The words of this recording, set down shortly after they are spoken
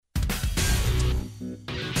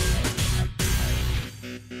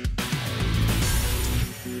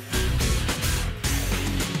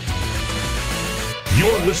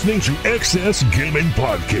You're listening to XS Gaming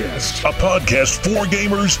Podcast, a podcast for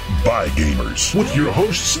gamers by gamers, with your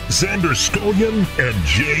hosts Xander Scullion and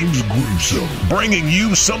James Gruesome, bringing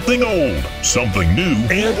you something old, something new,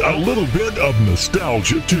 and a little bit of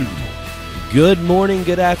nostalgia too. Good morning,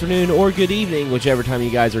 good afternoon, or good evening, whichever time you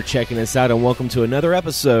guys are checking us out, and welcome to another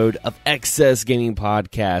episode of XS Gaming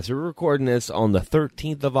Podcast. We're recording this on the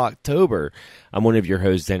 13th of October. I'm one of your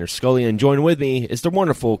hosts, Xander Scullion, and joined with me is the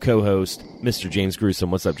wonderful co-host, Mr. James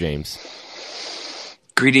Gruesome. What's up, James?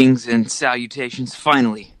 Greetings and salutations.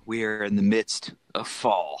 Finally, we are in the midst of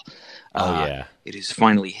fall. Yeah. It has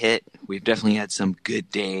finally hit. We've definitely had some good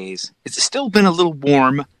days. It's still been a little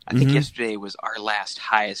warm. I think yesterday was our last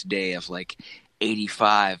highest day of like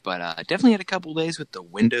 85, but definitely had a couple days with the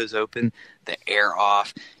windows open, the air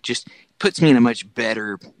off. Just puts me in a much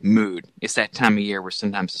better mood. It's that time of year where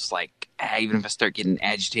sometimes it's like, even if I start getting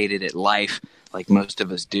agitated at life, like most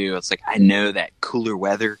of us do, it's like I know that cooler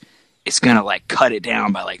weather, it's going to like cut it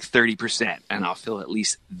down by like 30%, and I'll feel at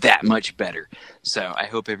least that much better. So I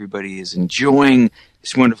hope everybody is enjoying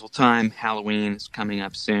this wonderful time. Halloween is coming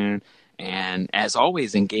up soon. And as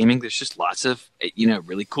always in gaming, there's just lots of,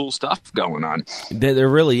 really cool stuff going on. There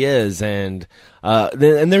really is. And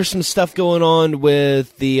there's some stuff going on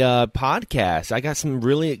with the podcast. I got some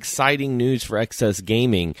really exciting news for XS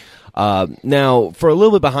Gaming. Now, for a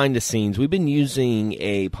little bit behind the scenes, we've been using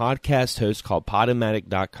a podcast host called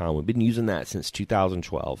Podomatic.com. We've been using that since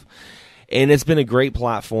 2012. And it's been a great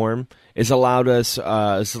platform. It's allowed our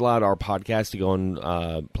podcast to go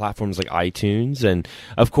on platforms like iTunes. And,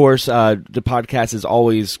 of course, the podcast is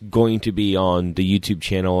always going to be on the YouTube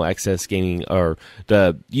channel, XS Gaming, or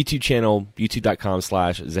the YouTube channel,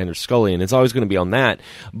 youtube.com/Xander Scullion. It's always going to be on that.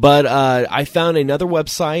 But I found another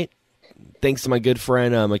website, thanks to my good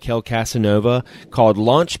friend Mikhail Casanova, called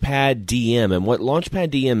Launchpad DM. And what Launchpad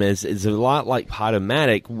DM is a lot like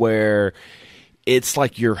Podomatic, where it's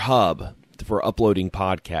like your hub for uploading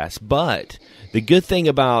podcasts. But the good thing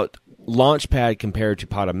about Launchpad compared to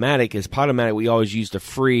Podomatic is Podomatic, we always used a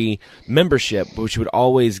free membership, which would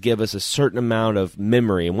always give us a certain amount of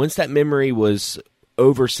memory. And once that memory was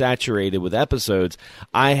oversaturated with episodes,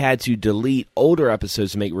 I had to delete older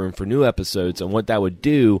episodes to make room for new episodes. And what that would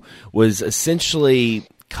do was essentially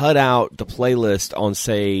cut out the playlist on,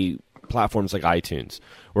 say, platforms like iTunes,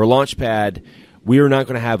 where Launchpad, we are not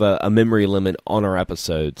going to have a memory limit on our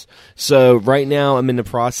episodes. So right now I'm in the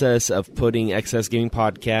process of putting XS Gaming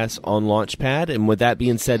Podcasts on Launchpad. And with that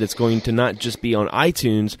being said, it's going to not just be on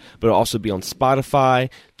iTunes, but it'll also be on Spotify,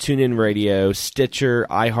 TuneIn Radio, Stitcher,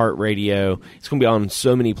 iHeartRadio. It's going to be on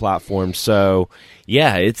so many platforms. So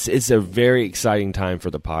yeah, it's a very exciting time for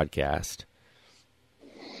the podcast.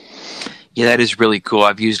 Yeah, that is really cool.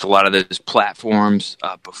 I've used a lot of those platforms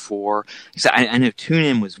before. So I know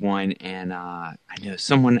TuneIn was one, and I know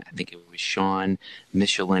someone, I think it was Sean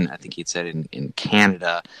Michelin, I think he'd said in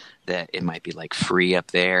Canada, that it might be like free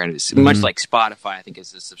up there. And it's much like Spotify, I think,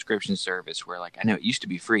 is a subscription service where, like, I know it used to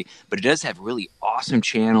be free, but it does have really awesome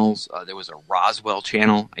channels. There was a Roswell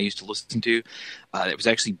channel I used to listen to that was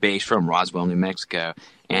actually based from Roswell, New Mexico.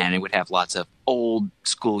 And it would have lots of old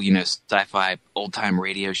school, sci-fi, old-time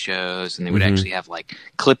radio shows. And they would actually have, like,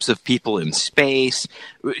 clips of people in space.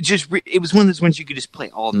 It was one of those ones you could just play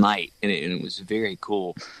all night. And it was very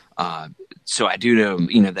cool. So I do know,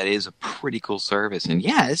 that is a pretty cool service. And,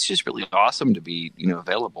 yeah, it's just really awesome to be,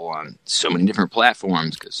 available on so many different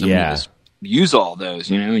platforms. Because some of us use all those,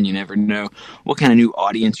 and you never know what kind of new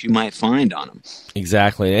audience you might find on them.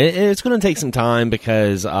 Exactly. And it's going to take some time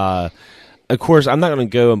because of course, I'm not going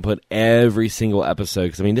to go and put every single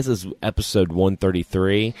episode, because, this is episode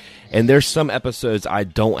 133, and there's some episodes I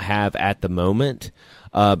don't have at the moment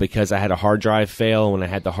because I had a hard drive fail. When I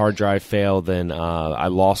had the hard drive fail, then I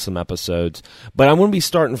lost some episodes. But I'm going to be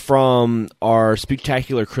starting from our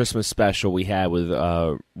spectacular Christmas special we had with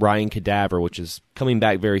Ryan Cadaver, which is coming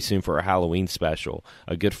back very soon for our Halloween special,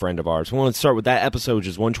 a good friend of ours. We want to start with that episode, which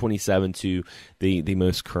is 127, to the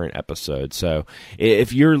most current episode. So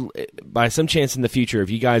if you're, by some chance in the future, if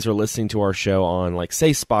you guys are listening to our show on, like,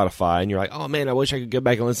 say, Spotify, and you're like, oh, man, I wish I could go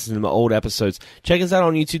back and listen to my old episodes, check us out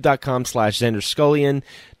on youtube.com/Xander Scullion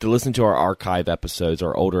to listen to our archive episodes,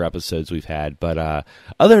 our older episodes we've had. But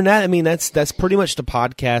other than that, that's pretty much the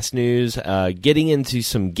podcast news. Getting into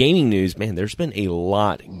some gaming news, man, there's been a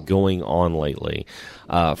lot going on lately.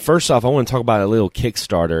 First off, I want to talk about a little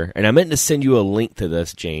Kickstarter, and I meant to send you a link to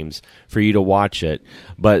this, James, for you to watch it.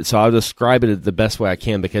 But so I'll describe it the best way I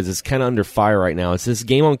can because it's kind of under fire right now. It's this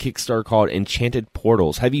game on Kickstarter called Enchanted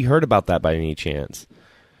Portals. Have you heard about that by any chance?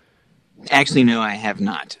 Actually, no, I have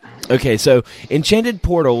not. Okay, so Enchanted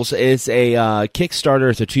Portals is a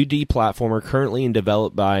Kickstarter. It's a 2D platformer currently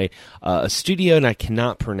developed by a studio, and I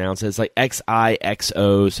cannot pronounce it. It's like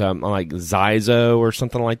XIXO, so I'm like Zyzo or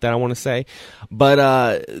something like that, I want to say.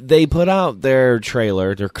 But they put out their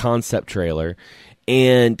trailer, their concept trailer,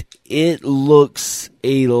 and it looks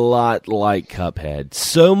a lot like Cuphead.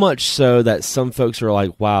 So much so that some folks are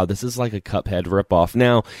like, wow, this is like a Cuphead ripoff.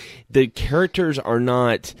 Now, the characters are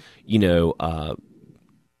not,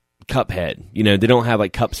 Cuphead. They don't have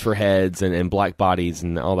like cups for heads and black bodies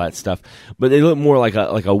and all that stuff. But they look more like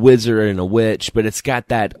a wizard and a witch, but it's got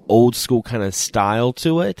that old school kind of style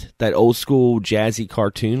to it, that old school jazzy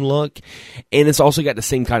cartoon look. And it's also got the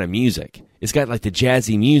same kind of music. It's got like the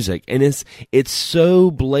jazzy music, and it's so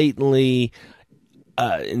blatantly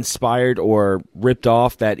inspired or ripped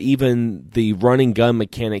off that even the running gun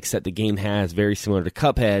mechanics that the game has, very similar to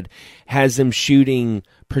Cuphead, has them shooting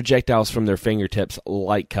projectiles from their fingertips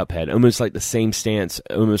like Cuphead, almost like the same stance,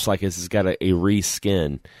 almost like it's got a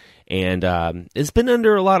reskin. And it's been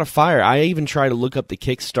under a lot of fire. I even tried to look up the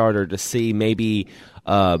Kickstarter to see maybe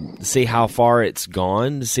see how far it's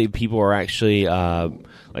gone, to see if people are actually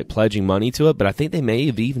like pledging money to it. But I think they may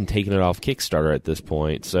have even taken it off Kickstarter at this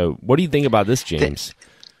point. So what do you think about this, James?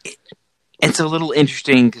 It's a little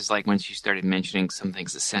interesting because, like, once you started mentioning some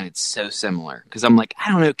things that sounded so similar, because I'm like, I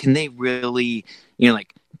don't know, can they really,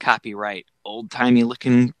 like, copyright old-timey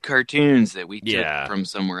looking cartoons that we took from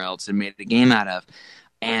somewhere else and made a game out of?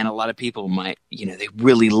 And a lot of people might, they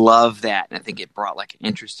really love that. And I think it brought like an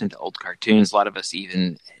interest into old cartoons. A lot of us,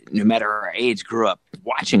 even no matter our age, grew up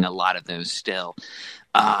watching a lot of those still.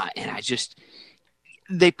 And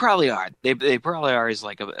they probably are. They probably are is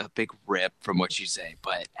like a big rip from what you say.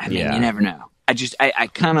 But I mean, you never know. I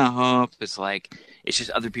kind of hope it's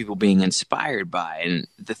just other people being inspired by it. And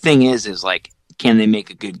the thing is like, can they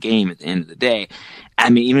make a good game at the end of the day?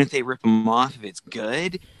 I mean, even if they rip them off, if it's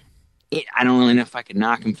good, I don't really know if I could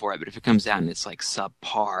knock him for it, but if it comes out and it's like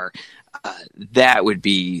subpar, that would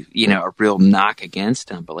be, a real knock against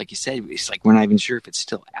him. But like you said, it's like we're not even sure if it's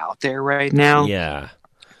still out there right now. Yeah.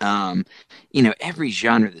 Every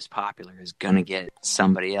genre that's popular is going to get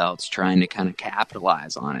somebody else trying to kind of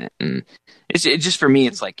capitalize on it. And it's just for me,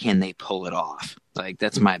 it's like, can they pull it off? Like,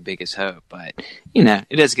 that's my biggest hope. But,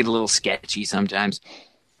 it does get a little sketchy sometimes.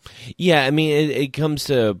 Yeah, I mean, it comes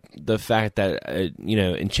to the fact that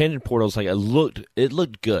Enchanted Portals, like, it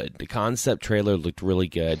looked good. The concept trailer looked really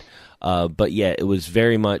good, but yeah, it was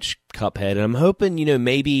very much Cuphead. And I'm hoping,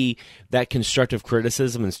 maybe that constructive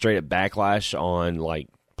criticism and straight up backlash on like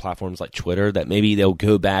platforms like Twitter, that maybe they'll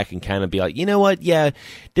go back and kind of be like, you know what, yeah,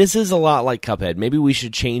 this is a lot like Cuphead. Maybe we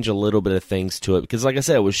should change a little bit of things to it, because like I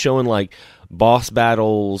said, it was showing like boss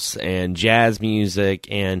battles and jazz music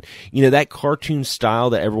and that cartoon style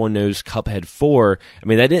that everyone knows Cuphead for. I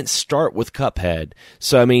mean, that didn't start with Cuphead,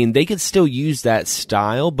 so I mean, they could still use that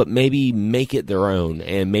style, but maybe make it their own.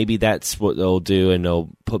 And maybe that's what they'll do, and they'll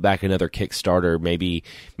put back another Kickstarter, maybe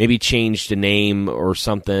change the name or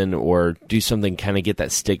something, or do something, kind of get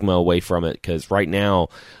that stigma away from it, because right now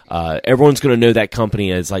everyone's going to know that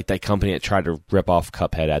company as like that company that tried to rip off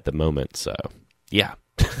Cuphead at the moment. So yeah.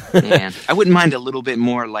 Man, I wouldn't mind a little bit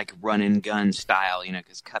more like run and gun style,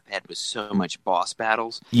 because Cuphead was so much boss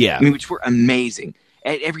battles. Yeah. I mean, which were amazing.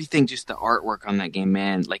 Everything, just the artwork on that game,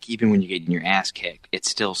 man, like even when you're getting your ass kicked, it's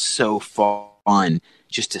still so fun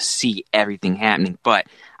just to see everything happening. But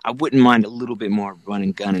I wouldn't mind a little bit more run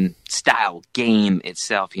and gun and style game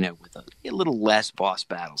itself, with a little less boss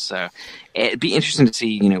battles. So it'd be interesting to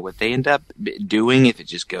see, what they end up doing, if it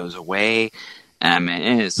just goes away.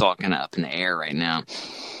 It's all kind of up in the air right now.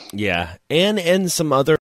 Yeah, and some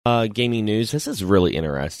other gaming news. This is really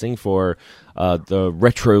interesting for the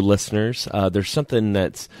retro listeners. There's something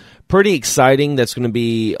that's pretty exciting that's going to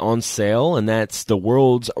be on sale, and that's the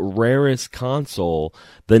world's rarest console,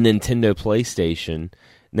 the Nintendo PlayStation.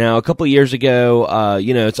 Now, a couple of years ago,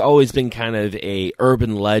 it's always been kind of a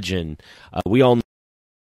urban legend. We all know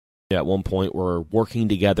at one point were working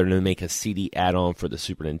together to make a CD add-on for the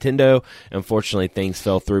Super Nintendo. Unfortunately, things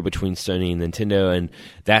fell through between Sony and Nintendo, and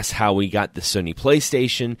that's how we got the Sony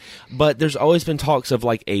PlayStation. But there's always been talks of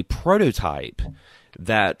like a prototype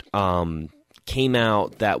that came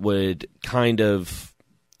out that would kind of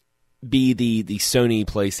be the Sony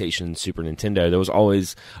PlayStation Super Nintendo. There was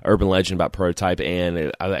always urban legend about prototype,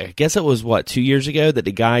 and I guess it was 2 years ago that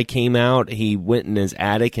the guy came out. He went in his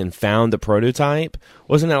attic and found the prototype.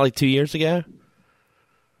 Wasn't that like 2 years ago?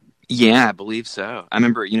 Yeah, I believe so. I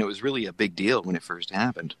remember, it was really a big deal when it first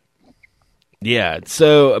happened. Yeah,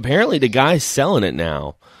 so apparently the guy's selling it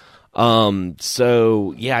now.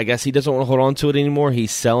 So yeah, I guess he doesn't want to hold on to it anymore.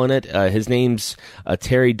 He's selling it. His name's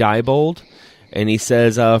Terry Diebold, and he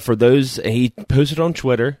says for those, he posted on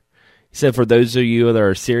Twitter. He said, for those of you that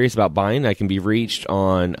are serious about buying, I can be reached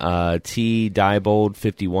on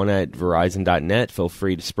tdiebold51 at verizon.net. Feel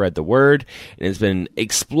free to spread the word. And it's been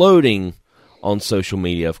exploding on social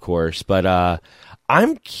media, of course. But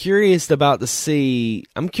I'm curious to see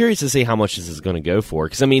how much this is going to go for.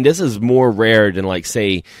 Because, I mean, this is more rare than, like,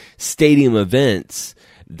 say, stadium events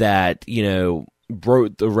that, you know,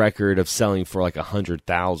 broke the record of selling for, like,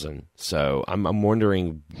 100,000. So I'm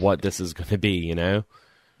wondering what this is going to be, you know?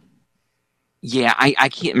 Yeah, I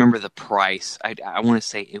can't remember the price. I want to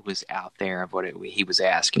say it was out there of what he was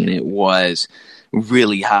asking. It was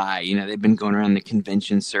really high. You know, they've been going around the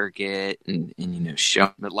convention circuit and you know,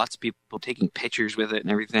 showing, but lots of people taking pictures with it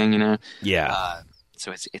and everything, you know. Yeah.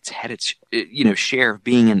 So it's had its, you know, share of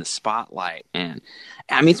being in the spotlight. And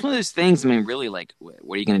I mean, it's one of those things, I mean, really, like, what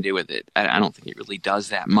are you going to do with it? I don't think it really does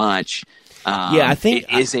that much. Yeah, I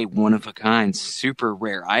think it is a one-of-a-kind, super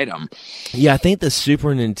rare item. Yeah, I think the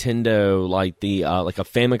Super Nintendo, like the like a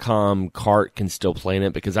Famicom cart, can still play in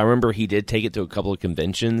it, because I remember he did take it to a couple of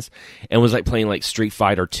conventions and was like playing like Street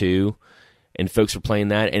Fighter 2, and folks were playing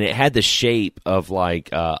that, and it had the shape of like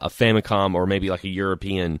a Famicom or maybe like a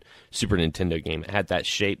European Super Nintendo game. It had that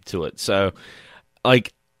shape to it, so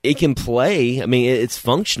like, it can play. I mean, it's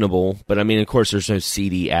functionable, but I mean, of course, there's no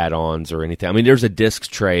CD add-ons or anything. I mean, there's a disc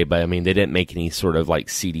tray, but I mean, they didn't make any sort of like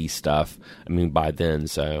CD stuff. I mean, by then,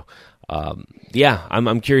 so yeah,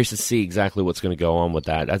 I'm curious to see exactly what's going to go on with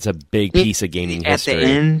that. That's a big piece of gaming history. At the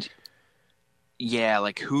end, yeah,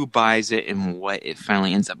 like who buys it and what it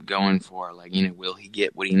finally ends up going for. Like, you know, will he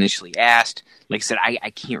get what he initially asked? Like I said, I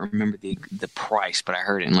can't remember the price, but I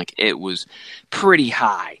heard it, and like it was pretty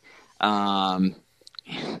high.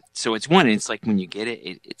 So it's like when you get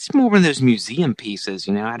it, it's more one of those museum pieces,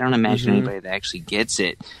 you know. I don't imagine anybody that actually gets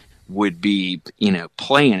it would be, you know,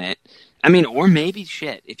 playing it. I mean, or maybe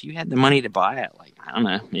if you had the money to buy it, like, I don't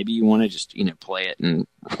know, maybe you want to just, you know, play it and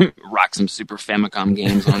rock some Super Famicom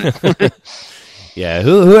games on it. Yeah,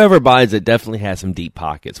 whoever buys it definitely has some deep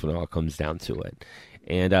pockets when it all comes down to it.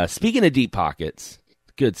 And speaking of deep pockets,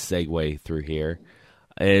 good segue through here,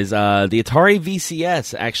 is the Atari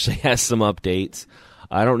VCS actually has some updates.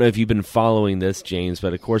 I don't know if you've been following this, James,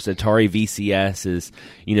 but of course Atari VCS is,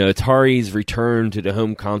 you know, Atari's return to the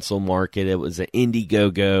home console market. It was an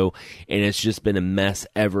Indiegogo, and it's just been a mess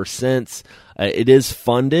ever since. It is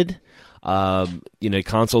funded. You know,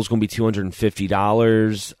 console's going to be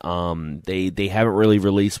 $250. They haven't really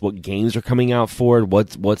released what games are coming out for it,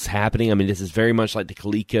 what's happening. I mean, this is very much like the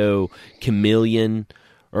Coleco Chameleon.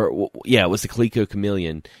 Or, yeah, it was the Coleco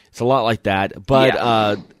Chameleon. It's a lot like that.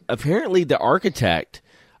 But apparently the architect,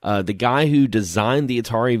 the guy who designed the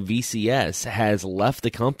Atari VCS, has left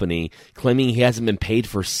the company, claiming he hasn't been paid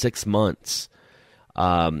for 6 months.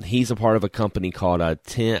 He's a part of a company called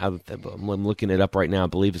I'm looking it up right now. I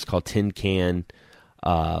believe it's called Tin Can.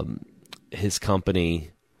 His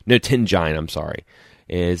company, no, Tin Giant. I'm sorry.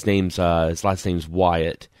 His last name's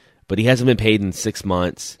Wyatt, but he hasn't been paid in 6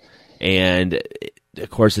 months, and of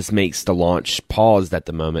course, this makes the launch paused at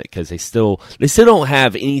the moment because they still don't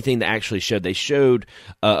have anything to actually show. They showed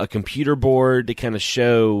a computer board to kind of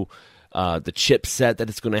show the chipset that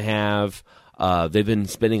it's going to have. They've been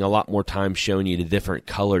spending a lot more time showing you the different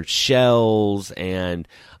colored shells, and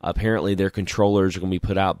apparently their controllers are going to be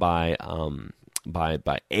put out by I'm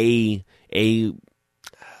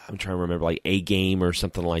trying to remember, like A Game or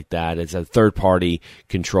something like that. It's a third-party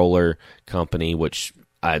controller company, which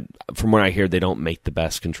from what I hear, they don't make the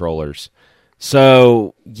best controllers.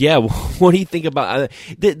 So, yeah, what do you think about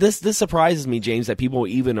this? This surprises me, James, that people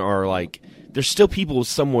even are like, there's still people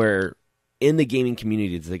somewhere in the gaming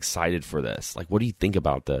community that's excited for this. Like, what do you think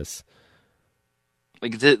about this?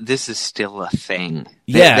 Like, this is still a thing.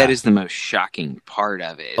 Yeah. That is the most shocking part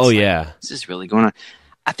of it. It's yeah. This is really going on.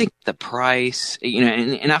 I think the price, you know,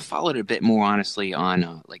 and I followed it a bit more honestly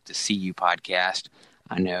on like the CU podcast.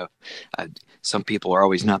 I know some people are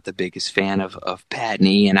always not the biggest fan of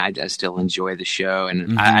Padney, and I still enjoy the show,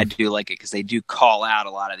 and I do like it because they do call out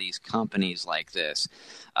a lot of these companies like this,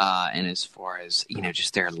 and as far as, you know,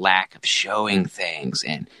 just their lack of showing things,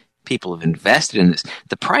 and people have invested in this.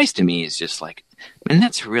 The price to me is just like, man,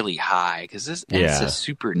 that's really high, because it's a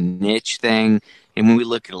super niche thing, and when we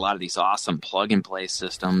look at a lot of these awesome plug-and-play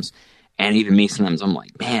systems, and even me sometimes I'm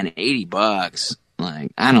like, man, $80,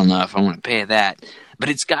 like, I don't know if I want to pay that. But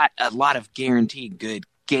it's got a lot of guaranteed good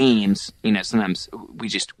games. You know, sometimes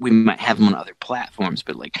we might have them on other platforms,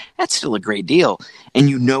 but like, that's still a great deal. And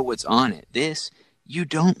you know what's on it. This, you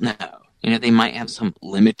don't know. They might have some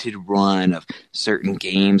limited run of certain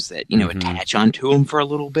games that, attach onto them for a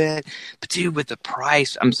little bit. But dude, with the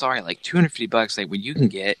price, I'm sorry, like $250, like when you can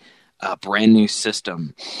get a brand new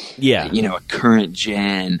system, a current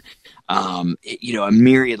gen, a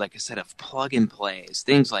myriad, like I said, of plug and plays,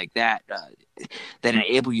 things like that, that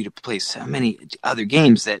enable you to play so many other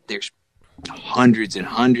games that there's hundreds and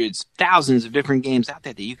hundreds, thousands of different games out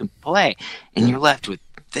there that you can play, and you're left with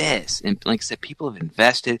this. And like I said, people have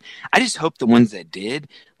invested. I just hope the ones that did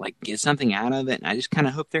get something out of it, and I just kind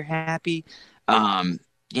of hope they're happy. The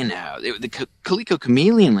Coleco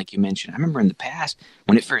Chameleon, like you mentioned, I remember in the past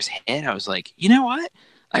when it first hit, I was like, you know what?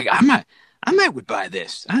 Like I might would buy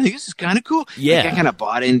this. I think this is kind of cool. Yeah, I kind of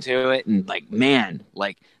bought into it, and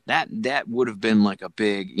that would have been like a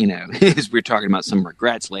big, as we're talking about some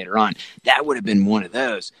regrets later on, that would have been one of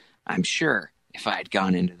those, I'm sure, if I had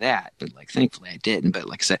gone into that. But thankfully I didn't. But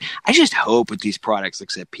like I said, I just hope with these products, like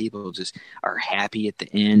I said, people just are happy at the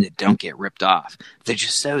end and don't get ripped off. They're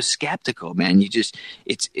just so skeptical, man.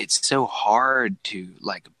 It's so hard to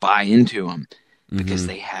buy into them, because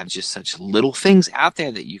they have just such little things out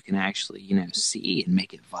there that you can actually, see and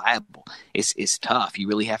make it viable. It's tough. You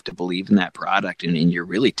really have to believe in that product, and you're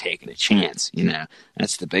really taking a chance.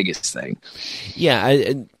 That's the biggest thing.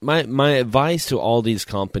 Yeah, my advice to all these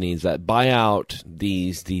companies that buy out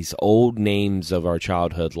these old names of our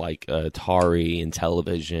childhood, like Atari and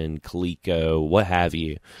Intellivision, Coleco, what have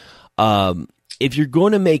you. If you're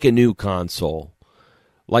going to make a new console,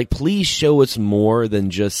 please show us more than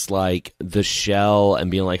just the shell and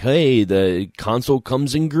being like, hey, the console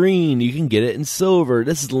comes in green, you can get it in silver,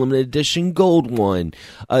 this is the limited edition gold one.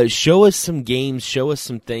 Show us some games, show us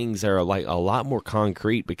some things that are a lot more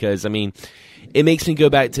concrete, because it makes me go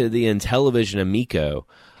back to the Intellivision Amico.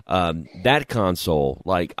 That console,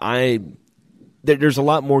 there's a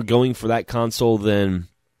lot more going for that console than,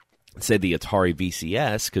 say, the Atari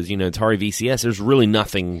VCS, because Atari VCS, there's really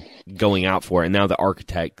nothing going out for it, and now the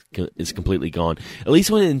architect is completely gone. At least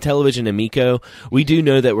with Intellivision Amico, we do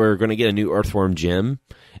know that we're going to get a new Earthworm Jim,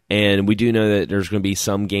 and we do know that there's going to be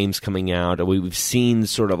some games coming out. We've seen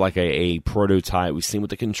sort of a prototype. We've seen what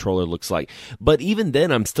the controller looks like, but even then,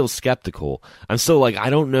 I'm still skeptical. I'm still I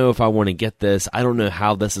don't know if I want to get this. I don't know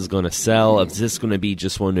how this is going to sell. If this is going to be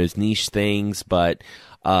just one of those niche things, but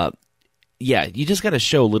yeah, you just got to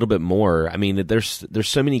show a little bit more. There's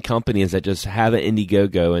so many companies that just have an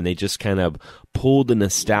Indiegogo, and they just kind of pull the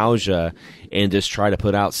nostalgia and just try to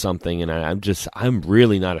put out something. And I'm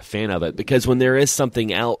really not a fan of it, because when there is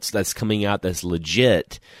something else that's coming out that's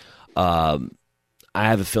legit, I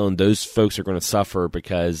have a feeling those folks are going to suffer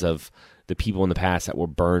because of the people in the past that were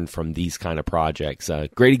burned from these kind of projects. A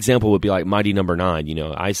great example would be Mighty No. 9.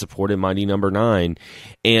 I supported Mighty No. 9,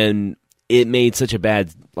 and it made such a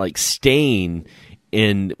bad stain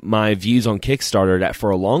in my views on Kickstarter that for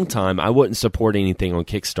a long time I wouldn't support anything on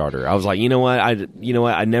Kickstarter. I was like, you know what,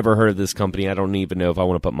 I never heard of this company. I don't even know if I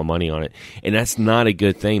want to put my money on it. And that's not a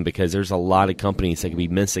good thing, because there's a lot of companies that could be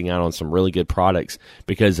missing out on some really good products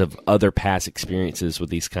because of other past experiences with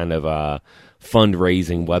these kind of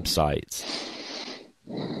fundraising websites.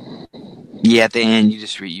 Yeah, at the end,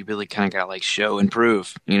 you really kind of got show and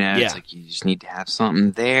prove. It's you just need to have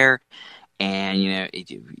something there. And,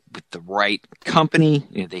 with the right company,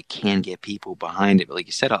 they can get people behind it. But like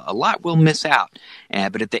you said, a lot will miss out.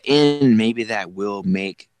 But at the end, maybe that will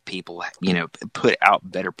make people, put out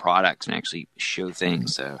better products and actually show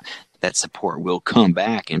things. So that support will come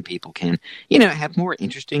back, and people can, have more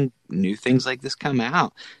interesting new things like this come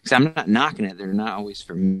out. Because I'm not knocking it; they're not always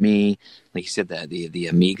for me. Like you said, the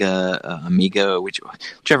Amigo,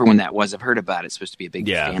 whichever one that was, I've heard about it. It's supposed to be a big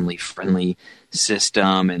family-friendly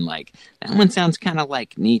system, and that one sounds kind of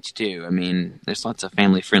neat too. There's lots of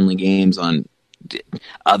family-friendly games on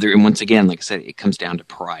other, and once again, like I said, it comes down to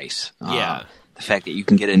price. The fact that you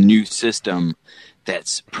can get a new system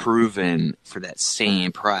that's proven for that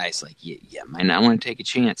same price, might not want to take a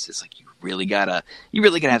chance. It's you really gotta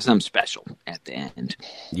have something special at the end.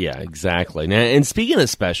 Yeah, exactly. Now, and speaking of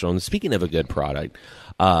special, and speaking of a good product,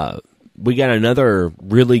 we got another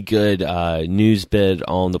really good news bit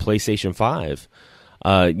on the PlayStation 5.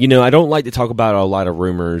 I don't like to talk about a lot of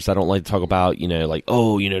rumors. I don't like to talk about, the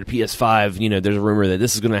PS5, there's a rumor that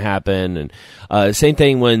this is going to happen. And same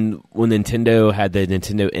thing when Nintendo had the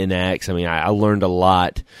Nintendo NX. I learned a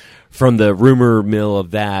lot from the rumor mill of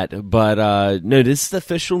that. But no, this is the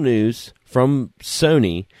official news from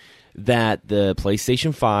Sony that the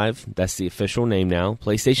PlayStation 5, that's the official name now,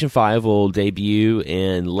 PlayStation 5 will debut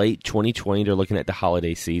in late 2020. They're looking at the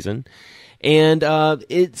holiday season. And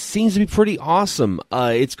it seems to be pretty awesome.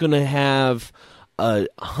 It's going to have a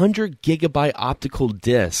 100 gigabyte optical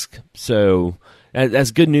disc. So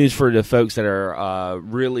that's good news for the folks that are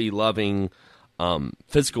really loving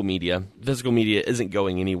physical media. Physical media isn't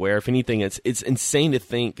going anywhere. If anything, it's insane to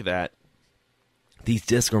think that these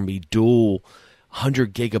discs are going to be dual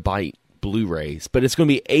 100 gigabyte Blu-rays, but it's going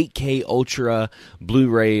to be 8K Ultra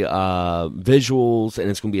Blu-ray visuals,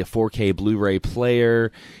 and it's going to be a 4K Blu-ray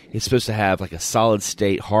player. It's supposed to have like a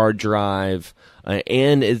solid-state hard drive,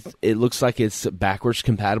 and it looks like it's backwards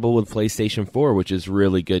compatible with PlayStation 4, which is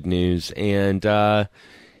really good news. And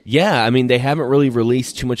yeah, I mean, they haven't really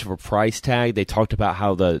released too much of a price tag. They talked about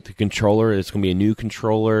how the controller is going to be a new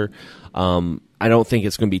controller. I don't think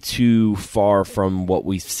it's going to be too far from what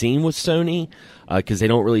we've seen with Sony, because they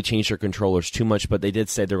don't really change their controllers too much, but they did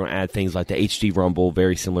say they're going to add things like the HD Rumble,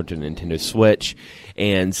 very similar to the Nintendo Switch,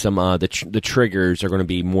 and some the triggers are going to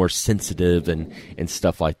be more sensitive and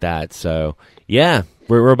stuff like that. So, yeah,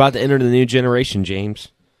 we're about to enter the new generation,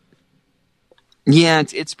 James. Yeah,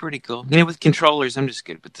 it's pretty cool. With controllers, I'm just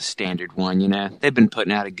good with the standard one. They've been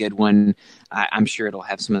putting out a good one. I'm sure it'll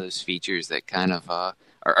have some of those features that kind of are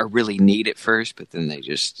really neat at first, but then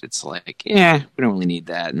it's like, yeah, we don't really need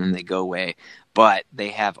that, and then they go away. But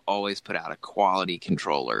they have always put out a quality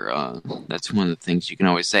controller. That's one of the things you can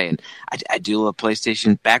always say. And I do love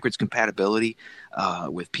PlayStation backwards compatibility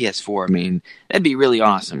with PS4. I mean, that'd be really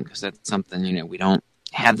awesome, because that's something, we don't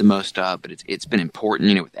have the most of, but it's been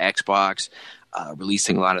important, with Xbox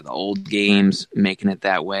releasing a lot of the old games, making it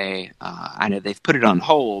that way. I know they've put it on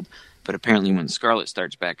hold, but apparently when Scarlet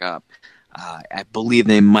starts back up, I believe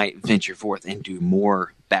they might venture forth and do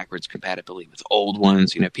more backwards compatibility with old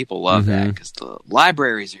ones. People love that because the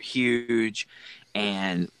libraries are huge.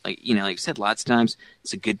 And like I said, lots of times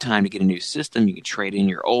it's a good time to get a new system. You can trade in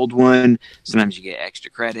your old one. Sometimes you get extra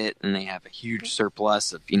credit, and they have a huge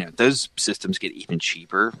surplus of, those systems get even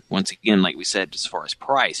cheaper. Once again, like we said, as far as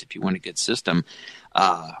price, if you want a good system,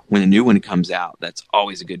 when a new one comes out, that's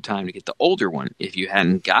always a good time to get the older one if you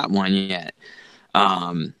hadn't got one yet.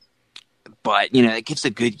 But, it gives a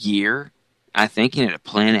good year, I think, to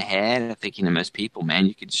plan ahead. I think, most people, man,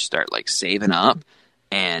 you could just start, like, saving up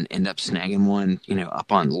and end up snagging one,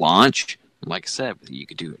 up on launch. Like I said, you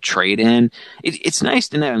could do a trade-in. It's nice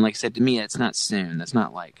to know, and like I said, to me, it's not soon. That's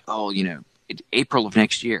not like, April of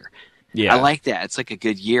next year. Yeah. I like that. It's like a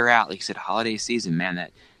good year out. Like I said, holiday season, man,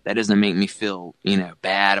 that doesn't make me feel,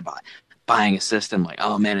 bad about buying a system. Like,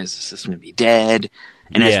 oh, man, is the system going to be dead?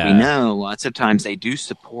 And as we know, lots of times they do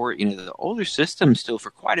support, the older systems still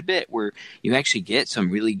for quite a bit, where you actually get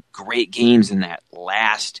some really great games in that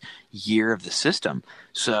last year of the system.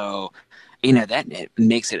 So, that it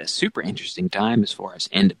makes it a super interesting time as far as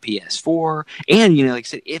end of PS4. And, like I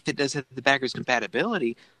said, if it does have the backwards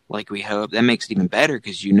compatibility, like we hope, that makes it even better,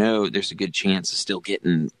 because there's a good chance of still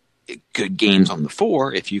getting good games on the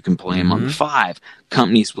 4 if you can play them on the 5.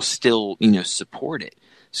 Companies will still, support it.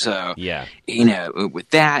 So, with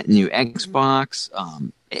that new Xbox,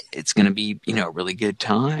 it's going to be, a really good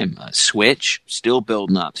time. Switch, still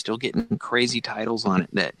building up, still getting crazy titles on it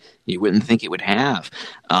that you wouldn't think it would have.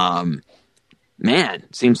 Man,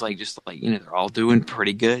 seems like they're all doing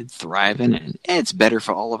pretty good, thriving, and it's better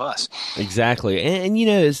for all of us. Exactly. And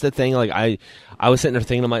it's the thing, like, I was sitting there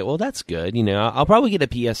thinking, I'm like, well, that's good. I'll probably get a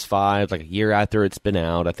PS5 like a year after it's been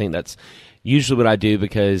out. I think that's usually what I do,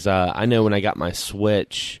 because I know when I got my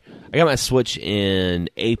Switch in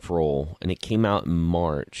April, and it came out in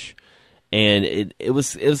March, and it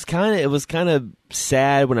was kind of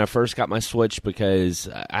sad when I first got my Switch, because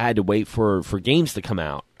I had to wait for games to come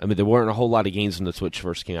out. I mean, there weren't a whole lot of games when the Switch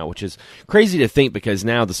first came out, which is crazy to think, because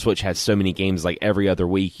now the Switch has so many games. Like every other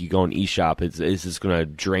week, you go on eShop, it's just going to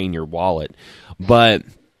drain your wallet. But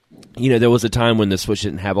there was a time when the Switch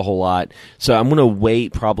didn't have a whole lot. So I'm going to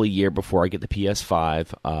wait probably a year before I get the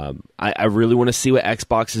PS5. I really want to see what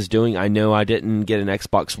Xbox is doing. I know I didn't get an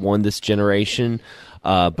Xbox One this generation,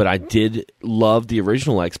 but I did love the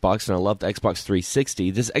original Xbox, and I loved Xbox 360.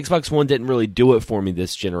 This Xbox One didn't really do it for me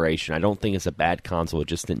this generation. I don't think it's a bad console. It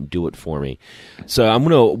just didn't do it for me. So I'm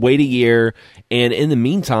going to wait a year, and in the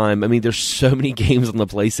meantime, I mean, there's so many games on the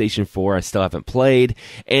PlayStation 4 I still haven't played,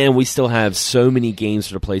 and we still have so many games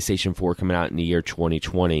for the PlayStation 4 coming out in the year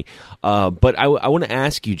 2020. But I want to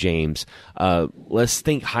ask you, James, let's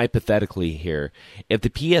think hypothetically here. If the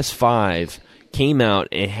PS5 came out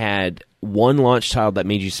and had one launch title that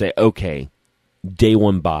made you say, okay, day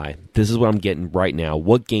one buy, this is what I'm getting right now,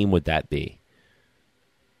 what game would that be?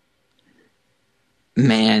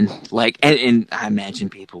 Man, like, and I imagine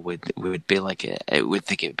people would be like, would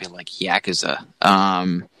think it would be like Yakuza.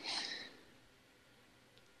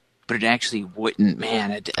 but it actually wouldn't.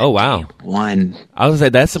 Man, oh wow, one. I was gonna say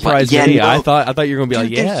that surprised me. No, I thought you were gonna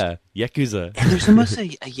be dude, like, Yakuza. And there's almost a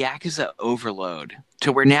Yakuza overload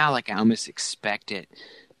to where now, like, I almost expect it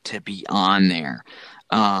to be on there.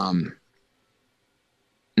 Man,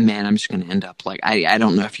 I'm just gonna end up like I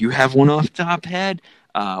don't know if you have one off the top head.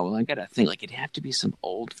 Well, I gotta think, like, it'd have to be some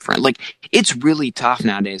old friend. Like, it's really tough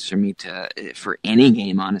nowadays for me for any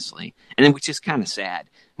game, honestly, and then which is kind of sad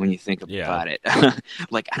when you think about it.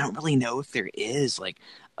 Like, I don't really know if there is like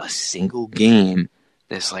a single game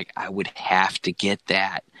that's like I would have to get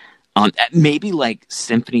that. Maybe like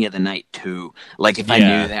Symphony of the Night 2. Like, if I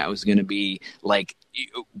knew that was gonna be like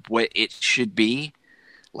what it should be,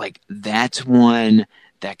 like, that's one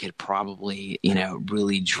that could probably,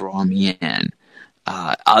 really draw me in.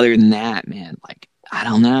 Other than that, man, like, I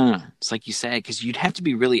don't know. It's like you said, because you'd have to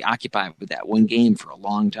be really occupied with that one game for a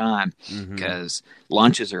long time, because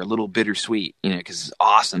launches are a little bittersweet, because it's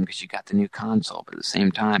awesome because you got the new console, but at the same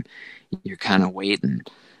time, you're kind of waiting.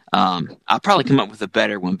 I'll probably come up with a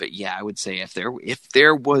better one, but yeah, I would say if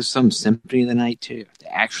there was some Symphony of the Night 2, if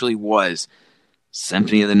there actually was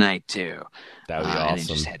Symphony of the Night 2, that would be awesome. And it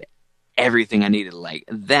just had everything I needed, like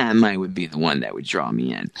them, I would be the one that would draw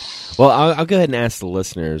me in. Well, I'll go ahead and ask the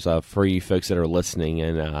listeners, for you folks that are listening,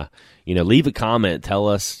 and leave a comment. Tell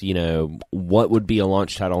us, what would be a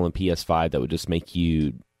launch title on the PS5 that would just make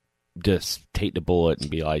you just take the bullet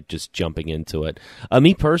and be like just jumping into it.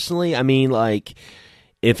 Me personally, I mean, like,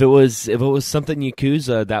 if it was something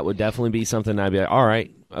Yakuza, that would definitely be something I'd be like, all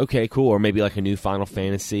right, okay, cool. Or maybe like a new Final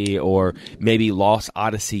Fantasy, or maybe Lost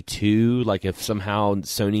Odyssey 2. Like, if somehow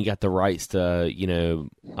Sony got the rights to,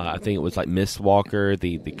 I think it was like Mistwalker,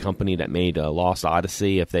 the company that made Lost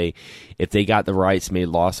Odyssey. If they got the rights, made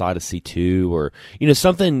Lost Odyssey 2, or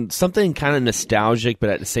something kind of nostalgic,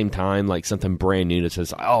 but at the same time like something brand new that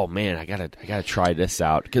says, oh man, I gotta try this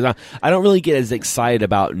out, because I don't really get as excited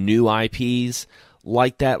about new IPs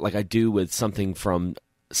like that, like I do with something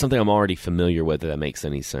I'm already familiar with, if that makes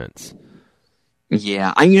any sense.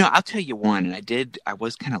 Yeah, I'll tell you one, and I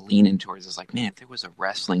was kind of leaning towards this, like, man, if there was a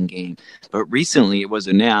wrestling game. But recently it was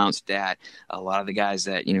announced that a lot of the guys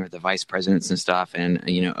that, are the vice presidents and stuff, and,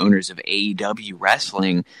 owners of AEW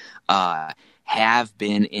Wrestling, have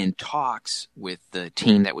been in talks with the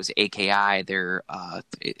team that was AKI.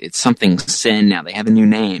 It's something Sin now. They have a new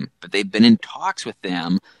name, but they've been in talks with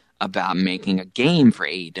them about making a game for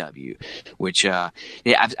AEW, which, I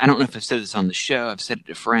don't know if I've said this on the show. I've said it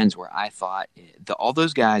to friends where I thought all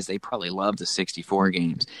those guys, they probably love the 64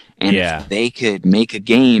 games. And if they could make a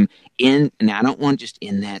game and I don't want just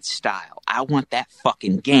in that style. I want that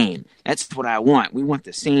fucking game. That's what I want. We want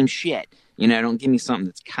the same shit. Don't give me something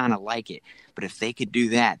that's kind of like it. But if they could do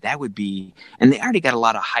that, that would be, and they already got a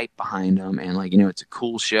lot of hype behind them, and like, it's a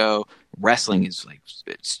cool show. Wrestling is like,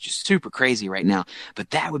 it's just super crazy right now. But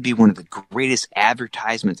that would be one of the greatest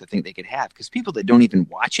advertisements I think they could have, because people that don't even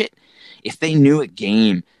watch it, if they knew a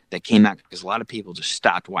game that came out, because a lot of people just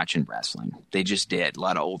stopped watching wrestling. They just did, a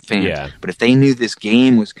lot of old fans. Yeah. But if they knew this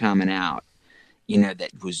game was coming out,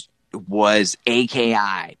 that was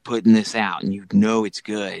AKI putting this out, and it's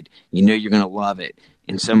good, you're going to love it.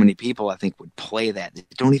 And so many people, I think, would play that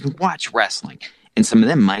don't even watch wrestling. And some of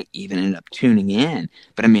them might even end up tuning in.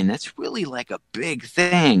 But, I mean, that's really like a big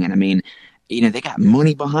thing. And, I mean, they got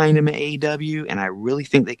money behind them at AEW, and I really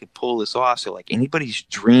think they could pull this off. So, like, anybody's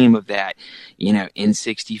dream of that,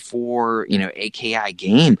 N64, AKI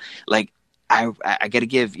game, like, I got to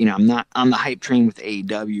give, I'm not on the hype train with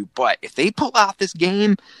AEW, but if they pull out this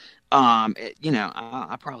game, I'll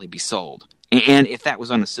probably be sold. And if that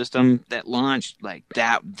was on a system that launched, like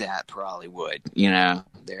that probably would, There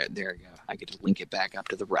you go. I get to link it back up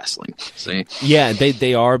to the wrestling. See? Yeah,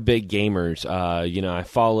 they are big gamers. I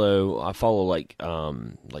follow like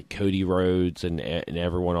Cody Rhodes and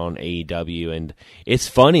everyone on AEW, and it's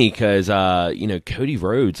funny because Cody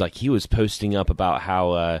Rhodes, like, he was posting up about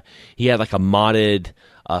how he had like a modded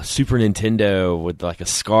Super Nintendo with like a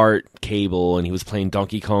SCART cable, and he was playing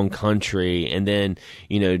Donkey Kong Country. And then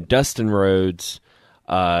Dustin Rhodes,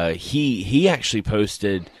 he actually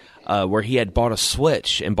posted where he had bought a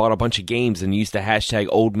Switch and bought a bunch of games and used the hashtag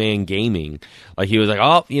Old Man Gaming. Like, he was like,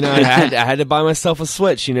 I had to buy myself a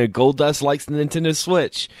Switch. Goldust likes the Nintendo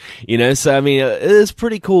Switch. So I mean, it is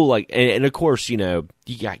pretty cool. Like, and of course, you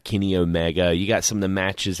got Kenny Omega. You got some of the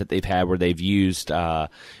matches that they've had where they've used, what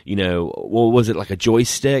was it, like a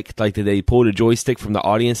joystick? Like, did they pull a joystick from the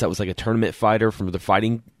audience that was like a tournament fighter from the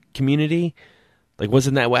fighting community? Like,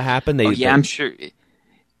 wasn't that what happened? I'm sure.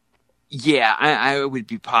 Yeah, I would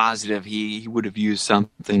be positive he would have used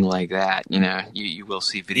something like that. You will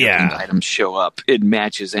see video game items show up in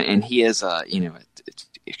matches, and he is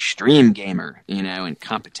extreme gamer, and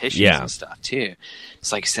competitions Yeah. and stuff too.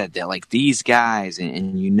 It's like I said, that like these guys,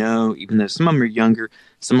 and even though some of them are younger,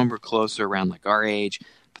 some of them are closer around like our age,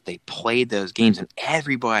 but they played those games, and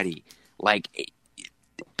everybody, like,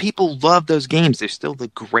 people love those games. They're still the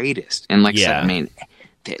greatest. And like I said, I mean,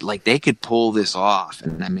 they could pull this off.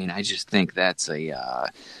 And I mean, I just think that's man,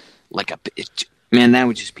 that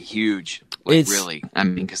would just be huge. Like, really. I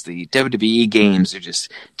mean, because the WWE games are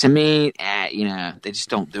just, to me, they just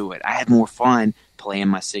don't do it. I had more fun playing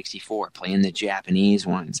my 64, playing the Japanese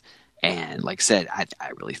ones. And like I said, I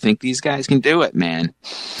really think these guys can do it, man.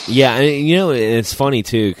 Yeah, and it's funny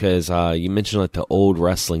too because you mentioned like the old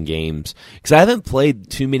wrestling games. Because I haven't played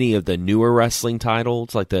too many of the newer wrestling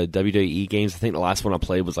titles, like the WWE games. I think the last one I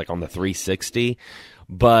played was like on the 360.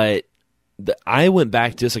 But I went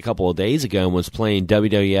back just a couple of days ago and was playing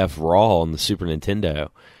WWF Raw on the Super Nintendo.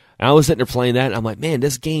 And I was sitting there playing that, and I'm like, man,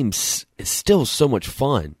 this game is still so much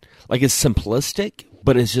fun. Like, it's simplistic,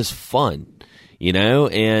 but it's just fun.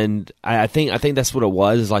 And I think that's what it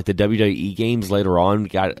was. Is like the WWE games later on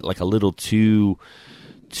got like a little too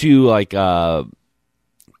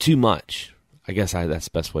much. I guess that's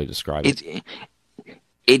the best way to describe it.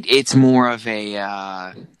 It's more of a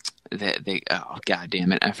oh god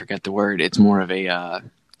damn it, I forgot the word. It's more of a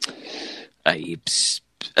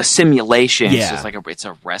simulation. Yeah. So it's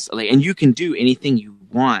a wrestling, and you can do anything you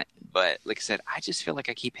want. But like I said, I just feel like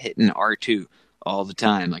I keep hitting R2 all the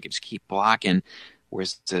time. Like I just keep blocking.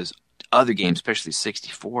 Whereas those other games, especially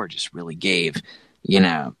 64, just really gave,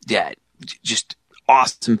 that just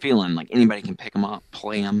awesome feeling. Like anybody can pick them up,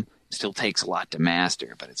 play them. Still takes a lot to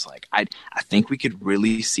master, but it's like I think we could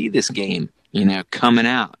really see this game, coming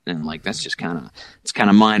out, and like that's just kind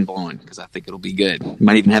of mind blowing because I think it'll be good.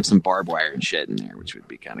 Might even have some barbed wire and shit in there, which would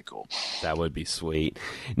be kind of cool. That would be sweet.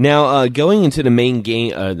 Now, going into the main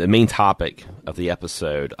game, the main topic of the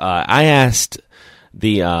episode, I asked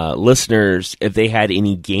the listeners if they had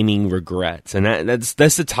any gaming regrets, and that's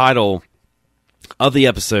the title of the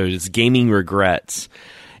episode. It's gaming regrets.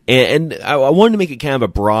 And I wanted to make it kind of a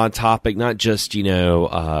broad topic, not just,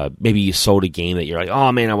 maybe you sold a game that you're like,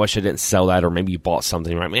 oh man, I wish I didn't sell that, or maybe you bought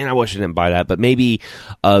something, right? Man, I wish I didn't buy that. But maybe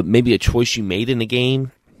a choice you made in a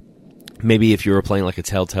game. Maybe if you were playing like a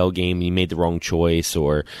Telltale game, you made the wrong choice,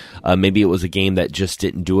 or maybe it was a game that just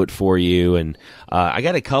didn't do it for you. And I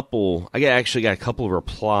actually got a couple of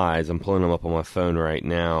replies. I'm pulling them up on my phone right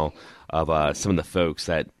now of some of the folks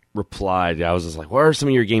that replied. I was just like, what are some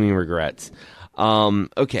of your gaming regrets?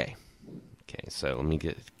 Okay, so let me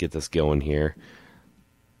get this going here.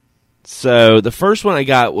 So the first one I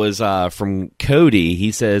got was from Cody.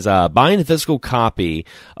 He says, buying a physical copy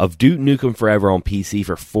of Duke Nukem Forever on PC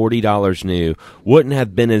for $40 new wouldn't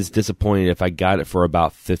have been as disappointed if I got it for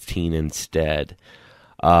about $15 instead.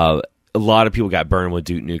 A lot of people got burned with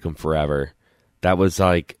Duke Nukem Forever. That was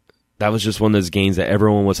just one of those games that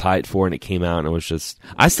everyone was hyped for, and it came out, and it was just...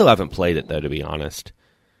 I still haven't played it, though, to be honest.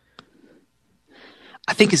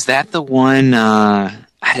 I think, is that the one...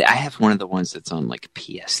 I have one of the ones that's on like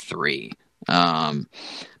PS3,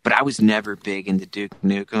 but I was never big into Duke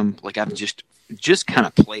Nukem. Like I've just kind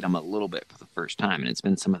of played them a little bit for the first time, and it's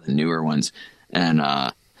been some of the newer ones. And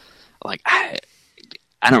like I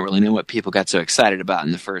don't really know what people got so excited about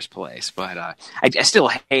in the first place, but I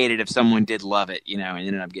still hate it if someone did love it, and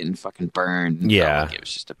ended up getting fucking burned. And felt like it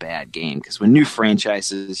was just a bad game, because when new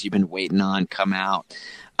franchises you've been waiting on come out,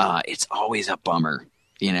 it's always a bummer.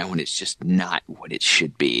 When it's just not what it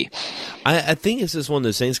should be. I think it's just one of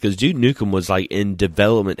those things, because Duke Nukem was like in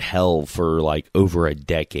development hell for like over a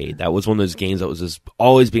decade. That was one of those games that was just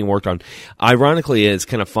always being worked on. Ironically, it's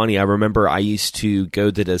kind of funny. I remember I used to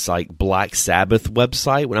go to this like Black Sabbath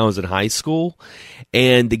website when I was in high school,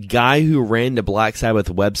 and the guy who ran the Black Sabbath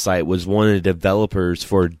website was one of the developers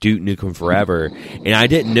for Duke Nukem Forever. And I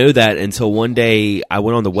didn't know that until one day I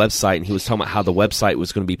went on the website, and he was talking about how the website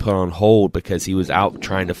was going to be put on hold because he was out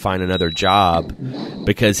trying to find another job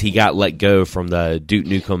because he got let go from the Duke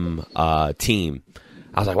Nukem team.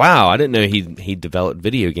 I was like, wow, I didn't know he developed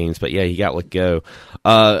video games, but yeah, he got let go.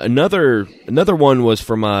 Another one was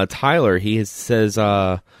from Tyler. He says,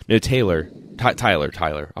 Taylor.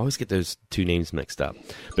 Tyler. I always get those two names mixed up.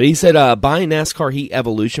 But he said, buying NASCAR Heat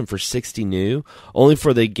Evolution for $60 new, only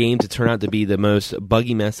for the game to turn out to be the most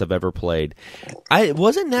buggy mess I've ever played.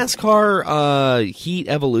 Wasn't NASCAR Heat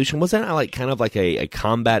Evolution, wasn't that like kind of like a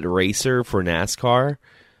combat racer for NASCAR?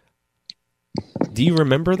 Do you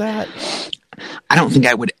remember that? I don't think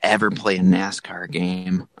I would ever play a NASCAR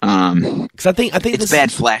game. Because I think it's bad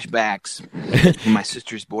flashbacks. My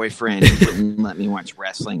sister's boyfriend wouldn't let me watch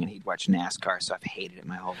wrestling, and he'd watch NASCAR, so I've hated it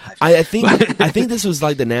my whole life. I think this was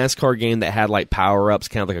like the NASCAR game that had like power ups,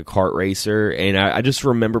 kind of like a kart racer. And I just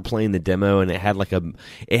remember playing the demo, and it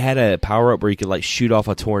had a power up where you could like shoot off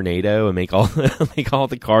a tornado and make all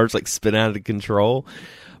the cars like spin out of control.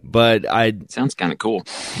 But sounds kind of cool.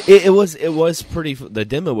 It was pretty. The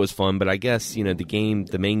demo was fun, but I guess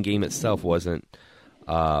the main game itself wasn't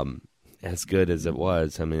as good as it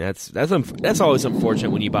was. I mean, that's always unfortunate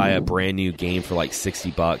when you buy a brand new game for like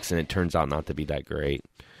 $60 and it turns out not to be that great.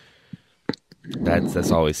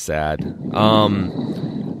 That's always sad.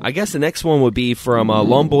 I guess the next one would be from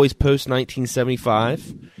Long Boys Post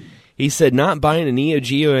 1975. He said, not buying a Neo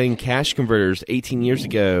Geo and cash converters 18 years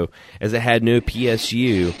ago as it had no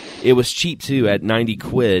PSU. It was cheap too at 90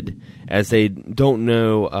 quid as they didn't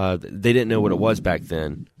know what it was back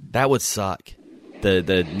then. That would suck.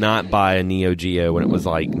 The not buy a Neo Geo when it was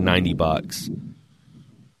like $90.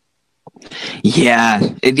 Yeah,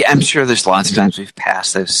 I'm sure there's lots of times we've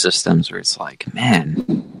passed those systems where it's like,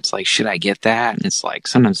 man, it's like, should I get that? And it's like,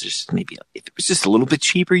 sometimes just maybe if it was just a little bit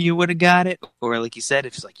cheaper, you would have got it. Or like you said,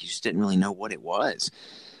 if it's like you just didn't really know what it was,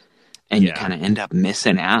 and you kind of end up